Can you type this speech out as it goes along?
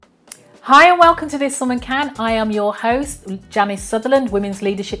Hi and welcome to This Woman Can. I am your host, Janice Sutherland, Women's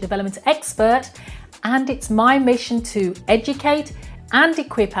Leadership Development Expert, and it's my mission to educate and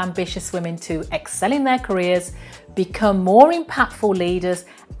equip ambitious women to excel in their careers, become more impactful leaders,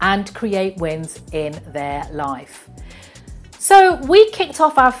 and create wins in their life. So we kicked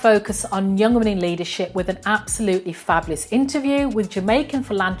off our focus on young women in leadership with an absolutely fabulous interview with Jamaican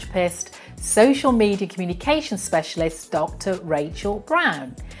philanthropist, social media communication specialist, Dr. Rachel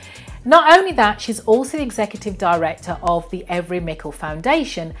Brown. Not only that, she's also the executive director of the Every Mickle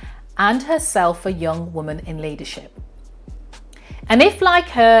Foundation and herself a young woman in leadership. And if, like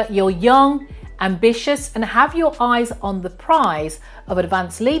her, you're young, ambitious, and have your eyes on the prize of an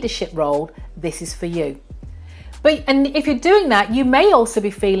advanced leadership role, this is for you. And if you're doing that, you may also be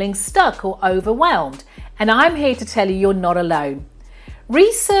feeling stuck or overwhelmed. And I'm here to tell you you're not alone.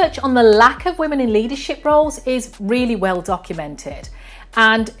 Research on the lack of women in leadership roles is really well documented.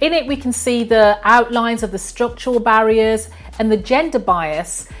 And in it, we can see the outlines of the structural barriers and the gender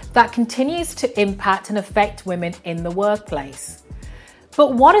bias that continues to impact and affect women in the workplace.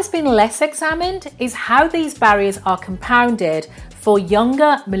 But what has been less examined is how these barriers are compounded for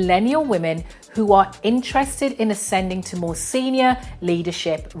younger millennial women who are interested in ascending to more senior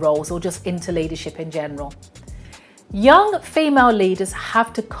leadership roles or just into leadership in general. Young female leaders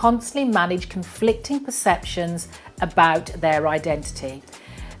have to constantly manage conflicting perceptions about their identity.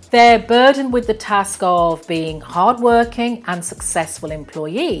 They're burdened with the task of being hardworking and successful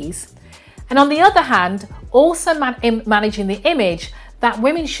employees, and on the other hand, also managing the image that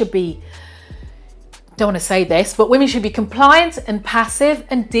women should be, don't want to say this, but women should be compliant and passive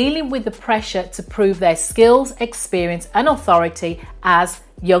and dealing with the pressure to prove their skills, experience, and authority as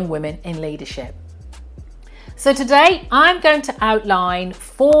young women in leadership. So today I'm going to outline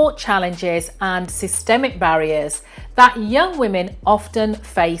 4 challenges and systemic barriers that young women often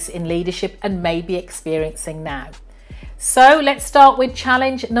face in leadership and may be experiencing now. So let's start with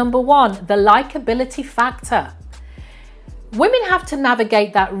challenge number 1, the likability factor. Women have to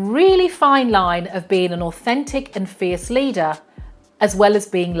navigate that really fine line of being an authentic and fierce leader, as well as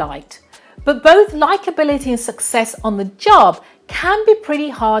being liked. But both likability and success on the job can be pretty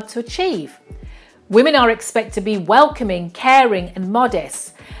hard to achieve. Women are expected to be welcoming, caring, and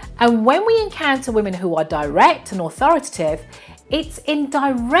modest. And when we encounter women who are direct and authoritative, it's in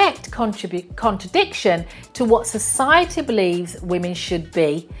direct contradiction to what society believes women should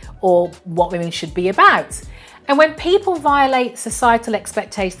be or what women should be about. And when people violate societal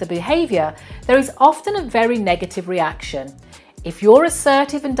expectations of behaviour, there is often a very negative reaction. If you're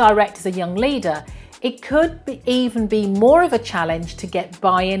assertive and direct as a young leader, it could even be more of a challenge to get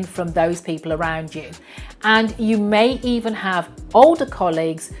buy-in from those people around you. And you may even have older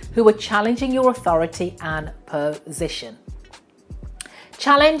colleagues who are challenging your authority and position.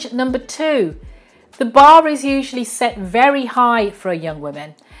 Challenge number 2. The bar is usually set very high for a young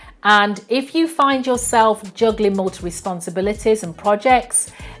woman. And if you find yourself juggling multiple responsibilities and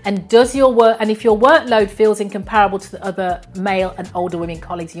projects, and if your workload feels incomparable to the other male and older women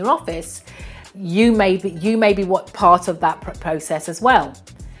colleagues in your office, you may be part of that process as well.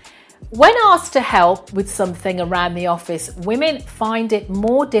 When asked to help with something around the office, women find it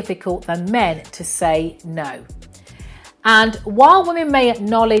more difficult than men to say no. And while women may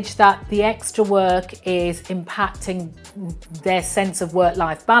acknowledge that the extra work is impacting their sense of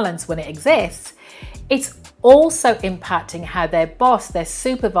work-life balance when it exists, it's also impacting how their boss, their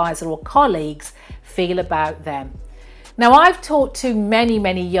supervisor, or colleagues feel about them. Now, I've talked to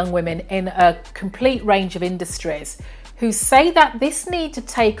many young women in a complete range of industries who say that this need to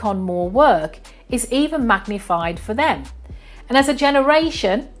take on more work is even magnified for them. And as a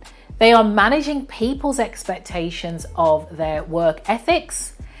generation, they are managing people's expectations of their work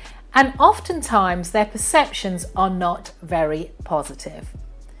ethics, and oftentimes their perceptions are not very positive.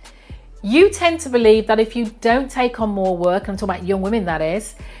 You tend to believe that if you don't take on more work, I'm talking about young women that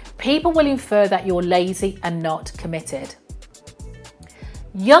is, people will infer that you're lazy and not committed.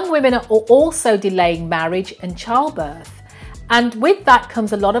 Young women are also delaying marriage and childbirth, and with that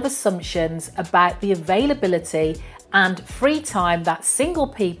comes a lot of assumptions about the availability and free time that single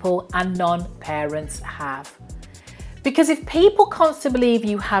people and non-parents have. Because if people constantly believe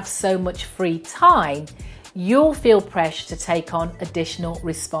you have so much free time, you'll feel pressure to take on additional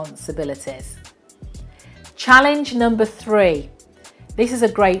responsibilities. Challenge number 3. This is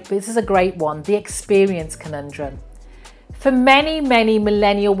a great one, the experience conundrum. For many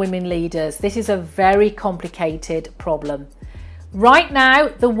millennial women leaders, this is a very complicated problem. Right now,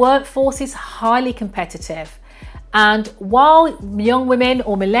 the workforce is highly competitive. And while young women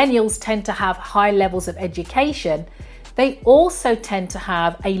or millennials tend to have high levels of education, they also tend to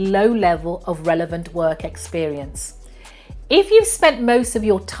have a low level of relevant work experience. If you've spent most of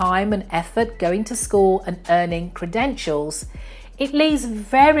your time and effort going to school and earning credentials, it leaves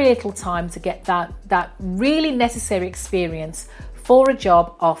very little time to get that really necessary experience for a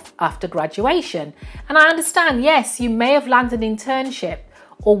job after graduation. And I understand, yes, you may have landed an internship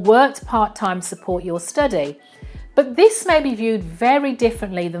or worked part-time to support your study, but this may be viewed very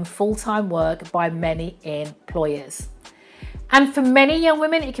differently than full-time work by many employers. And for many young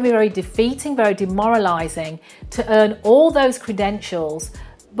women, it can be very defeating, very demoralizing to earn all those credentials,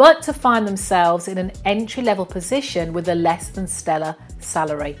 but to find themselves in an entry-level position with a less than stellar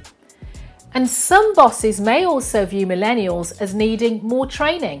salary. And some bosses may also view millennials as needing more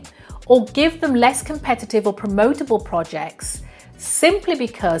training or give them less competitive or promotable projects simply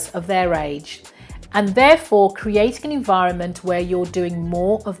because of their age, and therefore creating an environment where you're doing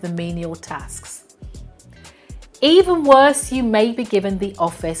more of the menial tasks. Even worse, you may be given the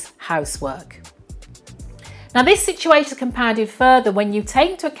office housework. Now, this situation is compounded further when you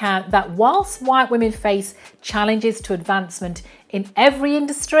take into account that whilst white women face challenges to advancement in every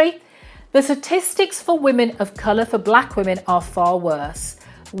industry, the statistics for women of colour, for black women, are far worse.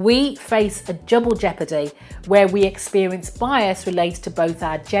 We face a double jeopardy where we experience bias related to both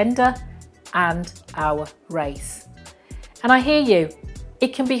our gender and our race. And I hear you.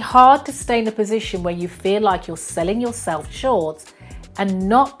 It can be hard to stay in a position where you feel like you're selling yourself short and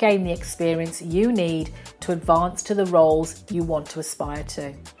not gain the experience you need to advance to the roles you want to aspire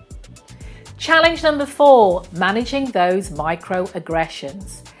to. Challenge number 4, managing those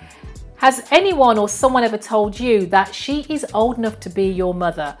microaggressions. Has anyone or someone ever told you that she is old enough to be your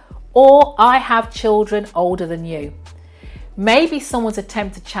mother, or I have children older than you? Maybe someone's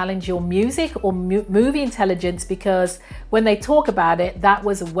attempt to challenge your music or movie intelligence because when they talk about it, that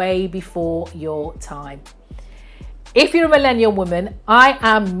was way before your time. If you're a millennial woman, I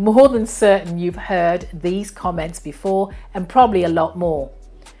am more than certain you've heard these comments before and probably a lot more.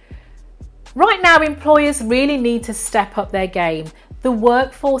 Right now, employers really need to step up their game. The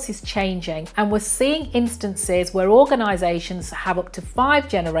workforce is changing and we're seeing instances where organisations have up to 5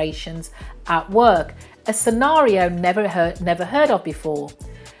 generations at work, a scenario never heard of before.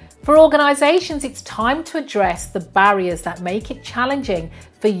 For organisations, it's time to address the barriers that make it challenging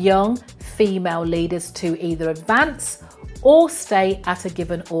for young female leaders to either advance or stay at a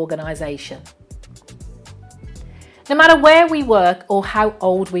given organisation. No matter where we work or how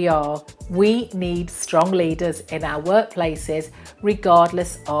old we are, we need strong leaders in our workplaces,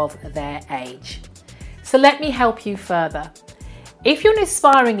 regardless of their age. So let me help you further. If you're an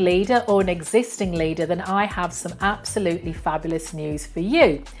aspiring leader or an existing leader, then I have some absolutely fabulous news for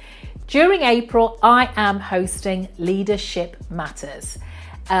you. During April, I am hosting Leadership Matters,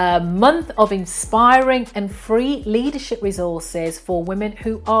 a month of inspiring and free leadership resources for women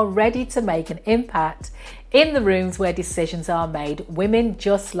who are ready to make an impact in the rooms where decisions are made, women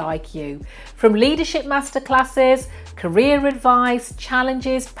just like you. From leadership masterclasses, career advice,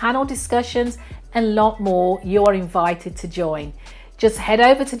 challenges, panel discussions, and a lot more, you are invited to join. Just head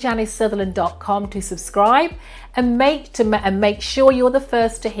over to janicesutherland.com to subscribe and make sure you're the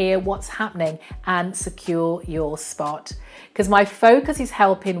first to hear what's happening and secure your spot. Because my focus is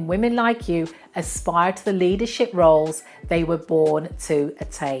helping women like you aspire to the leadership roles they were born to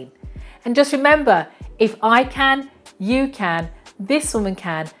attain. And just remember, if I can, you can, this woman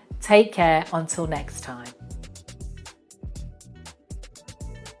can. Take care until next time.